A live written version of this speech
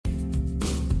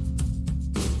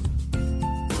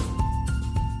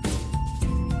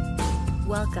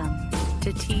Welcome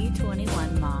to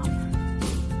T21Mom.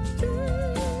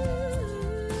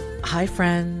 Hi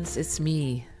friends, it's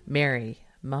me, Mary,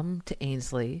 mom to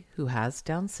Ainsley, who has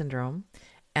Down syndrome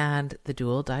and the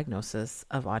dual diagnosis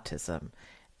of autism,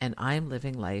 and I'm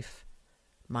living life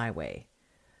my way.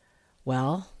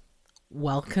 Well,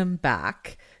 welcome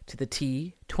back to the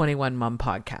T21Mom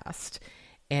podcast,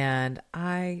 and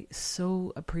I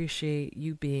so appreciate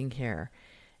you being here.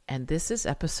 And this is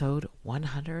episode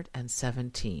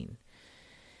 117.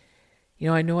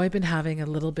 I know I've been having a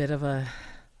little bit of a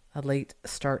late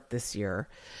start this year.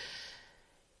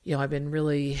 I've been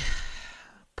really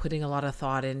putting a lot of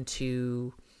thought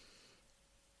into,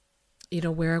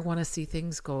 where I want to see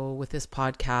things go with this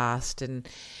podcast. And,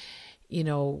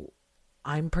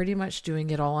 I'm pretty much doing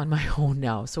it all on my own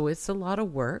now. So it's a lot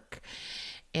of work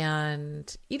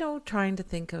and, trying to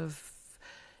think of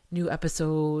new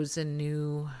episodes and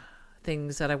new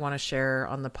things that I want to share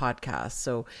on the podcast.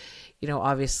 So,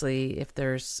 obviously if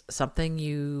there's something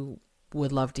you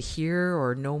would love to hear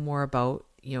or know more about,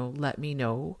 let me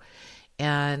know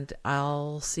and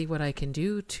I'll see what I can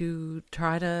do to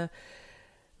try to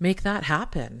make that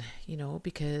happen,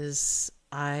 because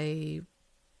I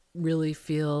really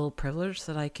feel privileged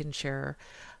that I can share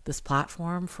this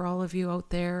platform for all of you out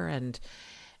there. And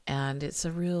it's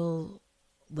a real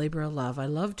labor of love. I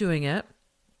love doing it,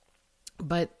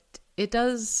 but it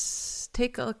does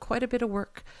take quite a bit of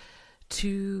work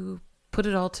to put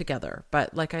it all together.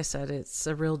 But like I said, it's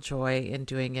a real joy in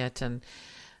doing it,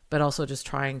 but also just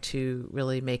trying to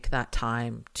really make that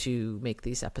time to make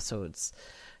these episodes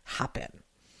happen.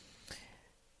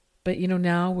 But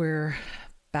now we're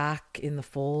back in the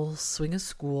full swing of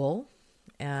school,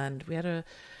 and we had a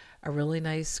really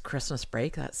nice Christmas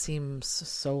break. That seems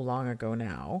so long ago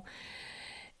now.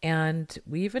 And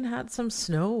we even had some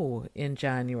snow in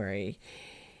January,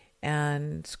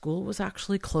 and school was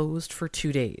actually closed for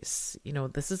 2 days.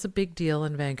 This is a big deal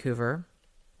in Vancouver.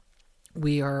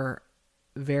 We are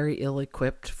very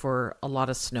ill-equipped for a lot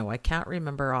of snow. I can't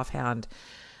remember offhand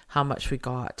how much we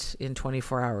got in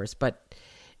 24 hours, but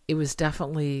it was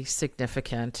definitely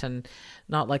significant, and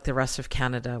not like the rest of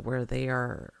Canada where they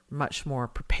are much more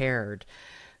prepared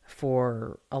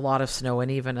for a lot of snow and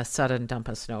even a sudden dump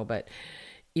of snow. But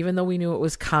even though we knew it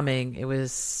was coming, it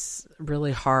was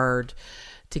really hard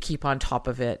to keep on top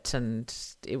of it. And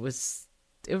it was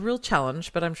a real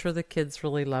challenge, but I'm sure the kids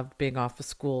really loved being off of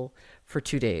school for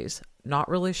 2 days. Not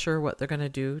really sure what they're going to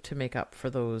do to make up for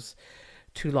those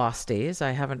 2 lost days.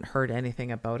 I haven't heard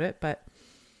anything about it, but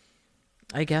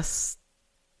I guess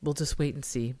we'll just wait and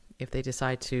see if they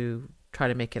decide to try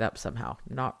to make it up somehow.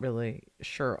 Not really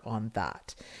sure on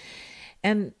that.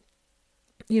 And,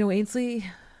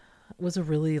 Ainsley was a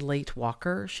really late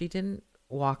walker. She didn't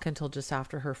walk until just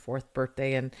after her 4th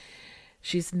birthday, and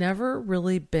she's never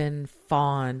really been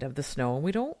fond of the snow. And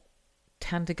we don't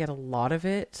tend to get a lot of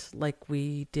it like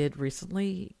we did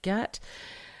recently get.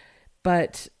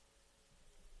 But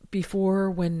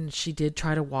before, when she did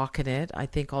try to walk in it, I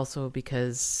think also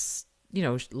because,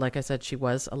 like I said, she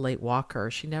was a late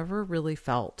walker, she never really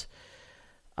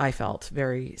I felt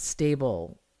very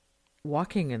stable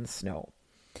walking in snow.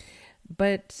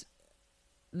 But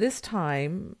this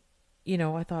time,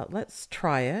 I thought, let's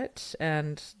try it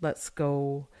and let's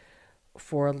go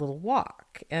for a little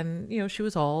walk. And, she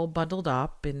was all bundled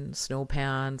up in snow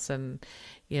pants and,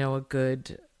 a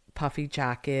good puffy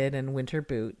jacket and winter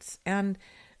boots. And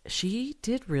she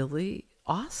did really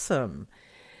awesome.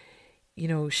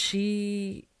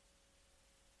 She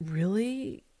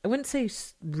really, I wouldn't say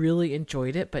really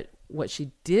enjoyed it, but what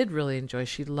she did really enjoy,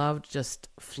 she loved just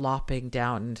flopping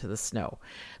down into the snow.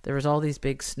 There was all these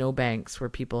big snow banks where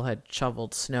people had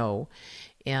shoveled snow,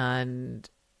 and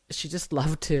she just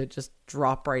loved to just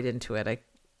drop right into it.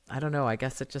 I don't know, I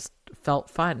guess it just felt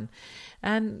fun.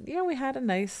 And, we had a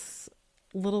nice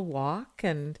little walk,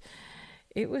 and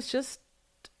it was just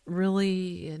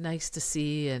really nice to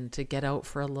see and to get out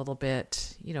for a little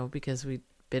bit, because we'd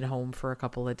been home for a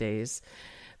couple of days.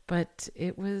 But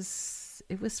it was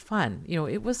fun.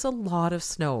 It was a lot of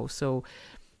snow. So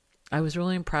I was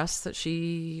really impressed that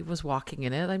she was walking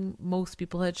in it. Most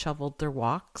people had shoveled their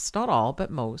walks, not all, but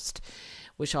most,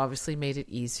 which obviously made it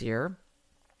easier.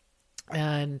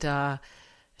 And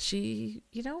she,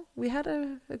 we had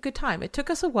a good time. It took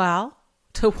us a while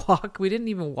to walk. We didn't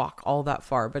even walk all that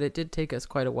far, but it did take us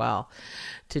quite a while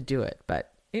to do it.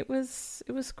 But it was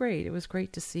great. It was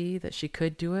great to see that she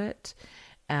could do it.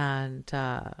 And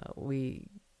we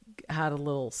had a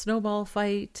little snowball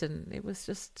fight, and it was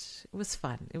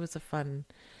fun. It was a fun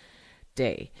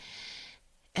day.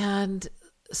 And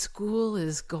school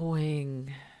is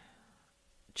going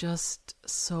just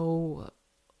so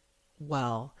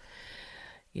well.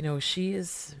 She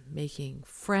is making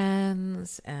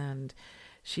friends and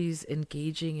she's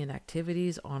engaging in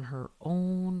activities on her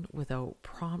own without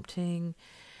prompting.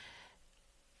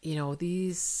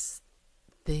 These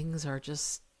things are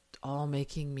just all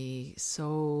making me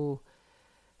so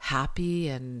happy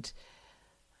and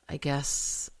I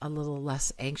guess a little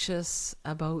less anxious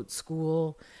about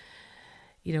school.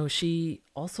 She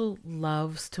also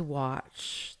loves to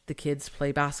watch the kids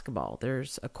play basketball.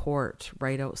 There's a court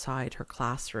right outside her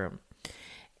classroom.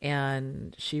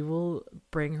 And she will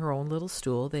bring her own little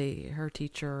stool. Her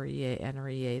teacher, EA and her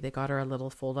EA, they got her a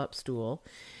little fold-up stool.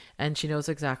 And she knows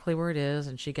exactly where it is.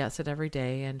 And she gets it every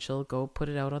day. And she'll go put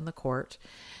it out on the court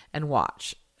and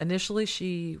watch. Initially,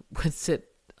 she would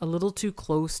sit a little too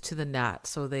close to the net.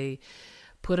 So they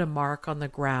put a mark on the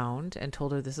ground and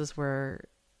told her this is where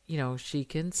she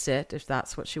can sit if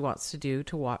that's what she wants to do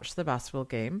to watch the basketball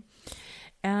game.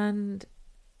 And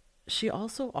she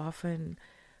also often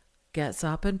gets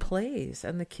up and plays,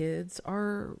 and the kids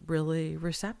are really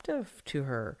receptive to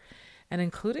her and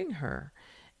including her.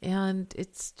 And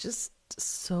it's just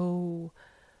so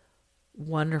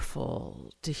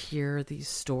wonderful to hear these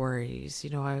stories.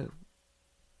 I've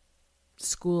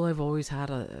always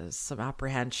had some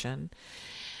apprehension,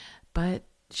 but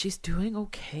she's doing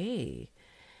okay.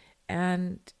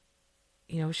 And,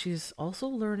 she's also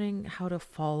learning how to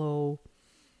follow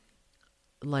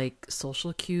like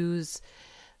social cues.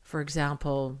 For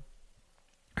example,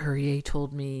 her EA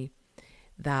told me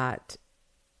that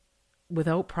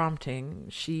without prompting,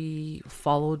 she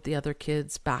followed the other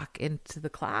kids back into the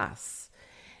class.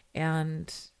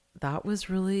 And that was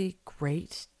really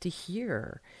great to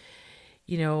hear,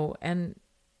 and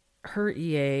her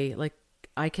EA, like,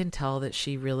 I can tell that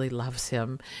she really loves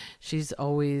him. She's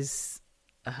always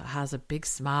has a big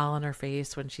smile on her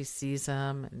face when she sees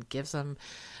him and gives him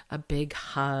a big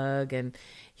hug. And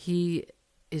he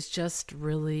is just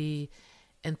really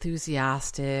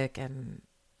enthusiastic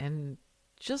and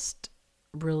just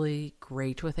really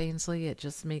great with Ainsley. It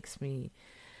just makes me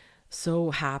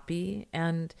so happy.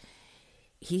 And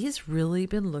he's really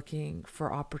been looking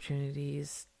for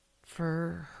opportunities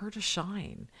for her to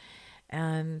shine.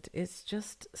 And it's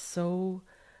just so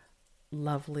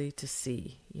lovely to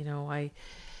see.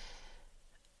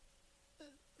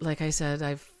 Like I said,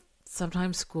 I've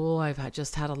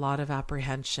just had a lot of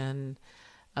apprehension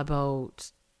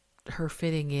about her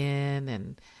fitting in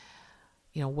and,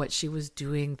 what she was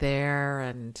doing there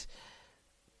and,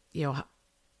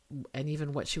 and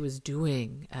even what she was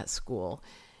doing at school.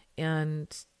 And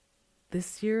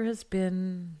this year has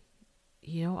been,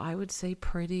 I would say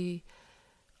pretty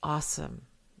awesome.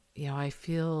 I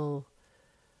feel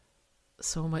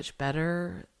so much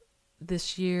better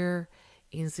this year.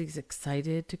 Ainsley's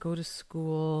excited to go to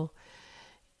school.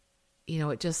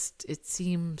 It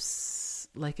seems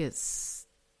like it's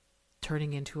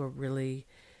turning into a really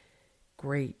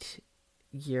great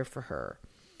year for her.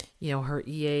 Her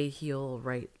EA, he'll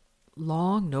write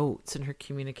long notes in her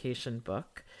communication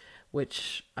book,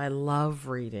 which I love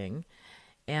reading.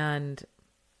 And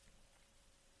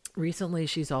recently,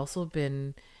 she's also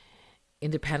been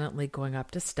independently going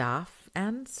up to staff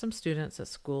and some students at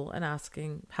school and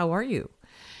asking, "How are you?"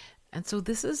 And so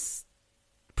this is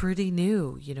pretty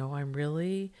new. I'm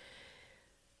really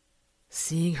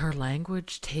seeing her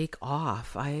language take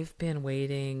off. I've been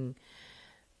waiting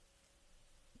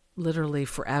literally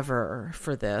forever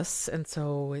for this. And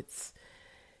so it's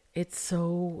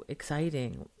so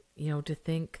exciting, to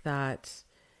think that,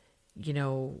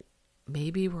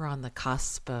 maybe we're on the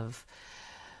cusp of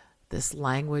this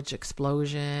language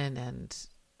explosion. And,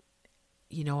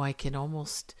 I can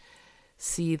almost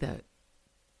see that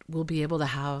we'll be able to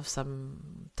have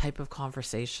some type of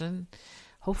conversation,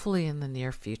 hopefully in the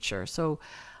near future. So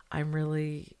I'm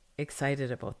really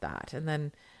excited about that. And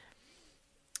then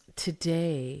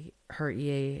today, her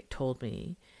EA told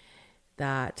me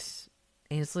that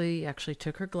Ainsley actually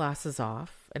took her glasses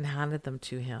off and handed them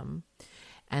to him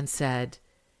and said,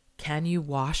 "Can you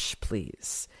wash,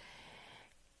 please?"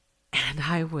 And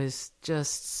I was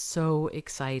just so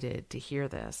excited to hear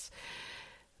this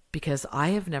because I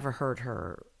have never heard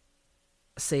her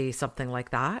say something like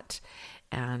that.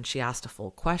 And she asked a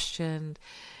full question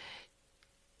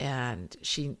and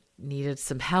she needed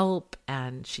some help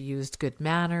and she used good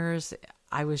manners.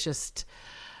 I was just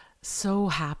so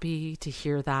happy to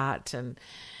hear that.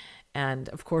 And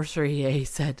of course, her EA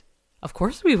said, "Of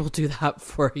course we will do that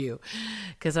for you."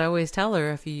 Because I always tell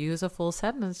her, if you use a full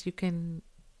sentence, you can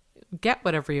get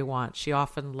whatever you want. She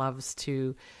often loves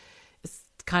to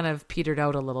kind of petered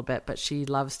out a little bit, but she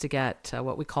loves to get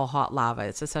what we call hot lava.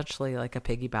 It's essentially like a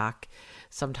piggyback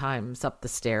sometimes up the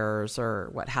stairs or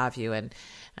what have you. And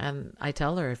I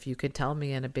tell her, if you could tell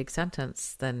me in a big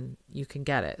sentence, then you can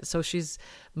get it. So she's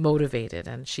motivated,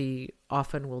 and she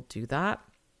often will do that.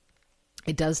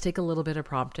 It does take a little bit of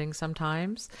prompting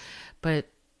sometimes, but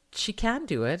she can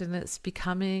do it, and it's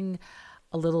becoming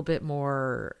a little bit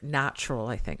more natural,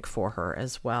 I think, for her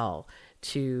as well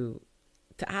to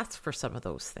ask for some of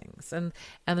those things. And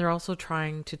they're also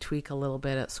trying to tweak a little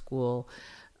bit at school.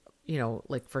 You know,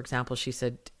 like for example, she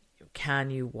said,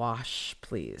 "Can you wash,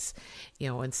 please?" You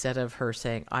know, instead of her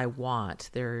saying, "I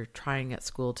want," they're trying at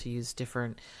school to use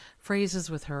different phrases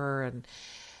with her, and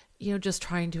you know, just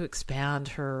trying to expand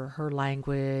her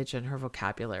language and her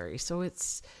vocabulary. So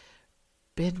it's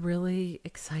been really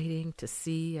exciting to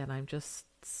see, and I'm just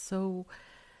so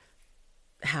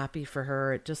happy for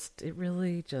her. It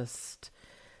really just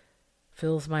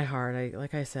fills my heart.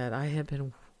 Like I said, I have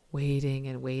been waiting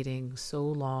and waiting so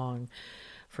long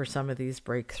for some of these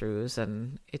breakthroughs,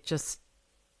 and it just,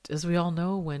 as we all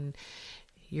know, when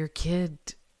your kid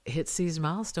hits these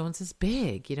milestones, is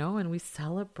big, you know, and we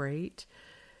celebrate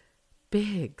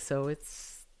big. So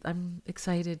I'm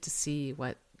excited to see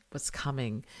what's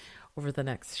coming over the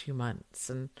next few months.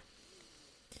 And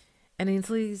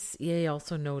Ainsley's EA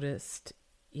also noticed,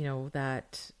 you know,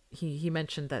 that he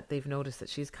mentioned that they've noticed that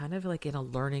she's kind of like in a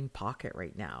learning pocket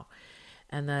right now,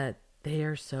 and that they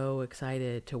are so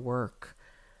excited to work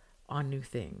on new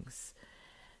things.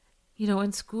 You know,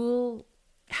 and school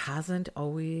hasn't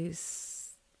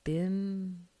always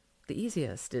been the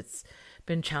easiest. It's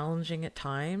been challenging at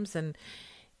times, and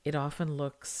it often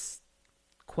looks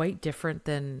quite different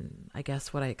than, I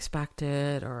guess, what I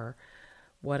expected or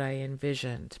what I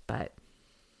envisioned. But,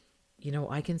 you know,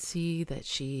 I can see that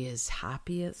she is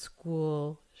happy at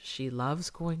school. She loves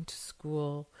going to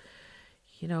school,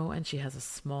 you know, and she has a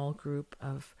small group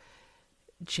of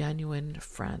genuine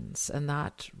friends. And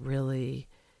that really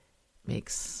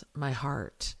makes my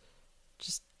heart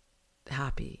just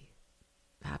happy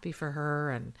for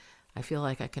her. And I feel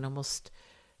like I can almost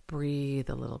breathe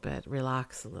a little bit,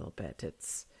 relax a little bit.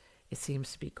 It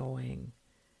seems to be going,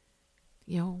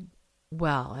 you know,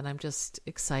 well, and I'm just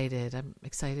excited. I'm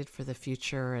excited for the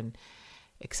future and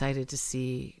excited to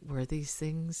see where these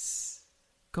things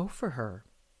go for her.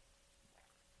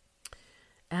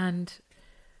 And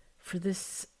for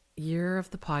this year of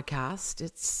the podcast,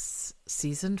 it's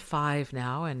season 5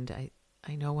 now, and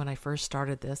I know when I first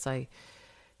started this, I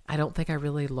don't think I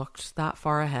really looked that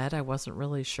far ahead. I wasn't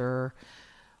really sure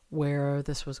where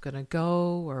this was going to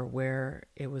go or where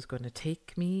it was going to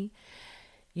take me,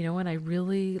 you know, and I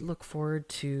really look forward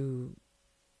to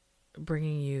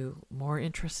bringing you more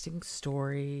interesting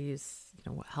stories, you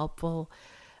know, helpful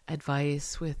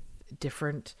advice with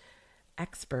different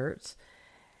experts.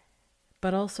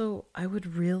 But also, I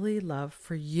would really love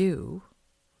for you,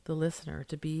 the listener,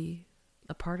 to be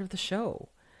a part of the show.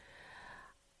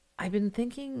 I've been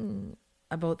thinking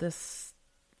about this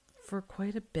for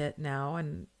quite a bit now,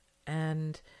 and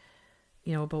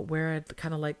you know, about where I'd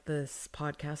kind of like this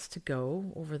podcast to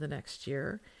go over the next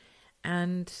year.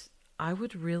 And I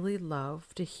would really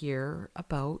love to hear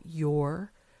about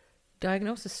your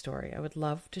diagnosis story. I would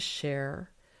love to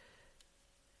share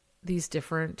these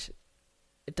different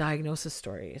diagnosis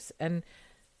stories. And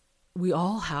we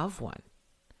all have one.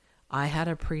 I had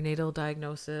a prenatal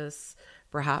diagnosis.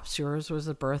 Perhaps yours was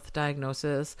a birth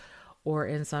diagnosis. Or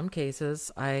in some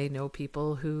cases, I know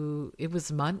people who it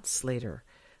was months later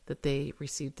that they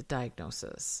received the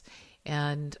diagnosis.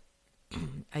 And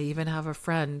I even have a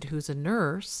friend who's a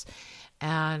nurse,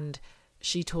 and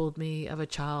she told me of a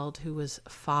child who was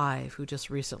 5 who just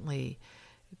recently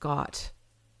got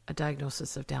a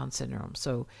diagnosis of Down syndrome.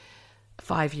 So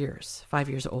 5 years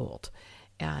old.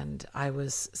 And I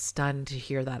was stunned to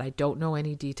hear that. I don't know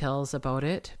any details about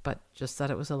it, but just that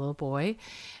it was a little boy.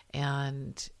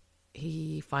 And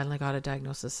he finally got a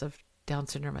diagnosis of Down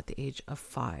syndrome at the age of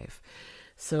 5.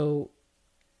 So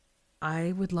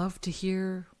I would love to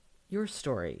hear your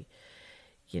story.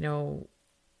 You know,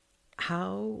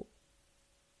 how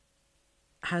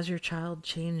has your child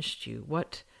changed you?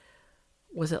 What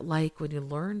was it like when you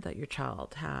learned that your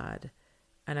child had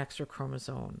an extra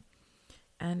chromosome?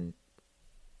 And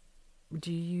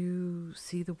do you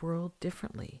see the world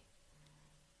differently?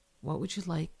 What would you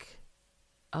like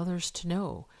others to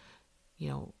know? You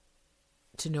know,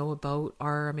 to know about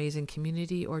our amazing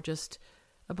community, or just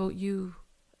about you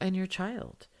and your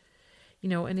child. You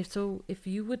know, and if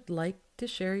you would like to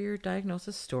share your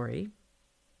diagnosis story,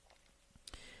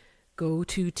 go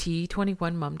to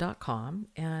T21Mom.com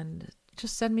and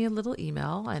just send me a little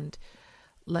email and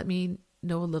let me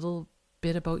know a little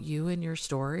bit about you and your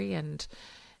story, and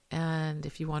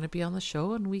if you want to be on the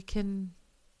show, and we can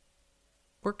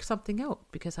work something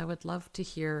out, because I would love to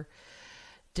hear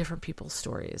different people's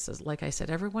stories. Like I said,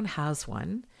 everyone has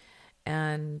one,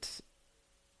 and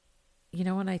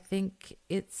and I think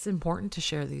it's important to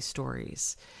share these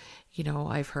stories.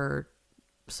 I've heard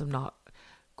some not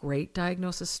great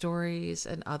diagnosis stories,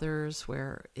 and others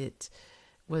where it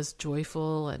was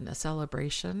joyful and a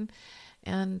celebration.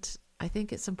 And I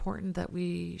think it's important that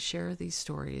we share these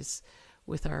stories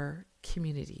with our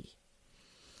community.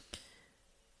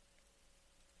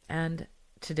 And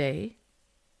today,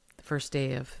 the first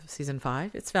day of season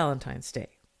 5, it's Valentine's Day.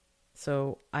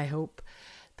 So I hope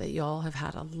that y'all have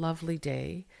had a lovely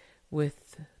day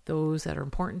with those that are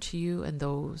important to you and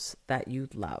those that you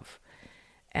love.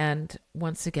 And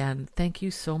once again, thank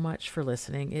you so much for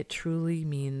listening. It truly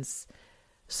means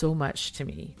so much to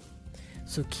me.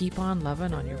 So keep on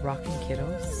loving on your rocking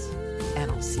kiddos,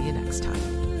 and I'll see you next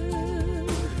time.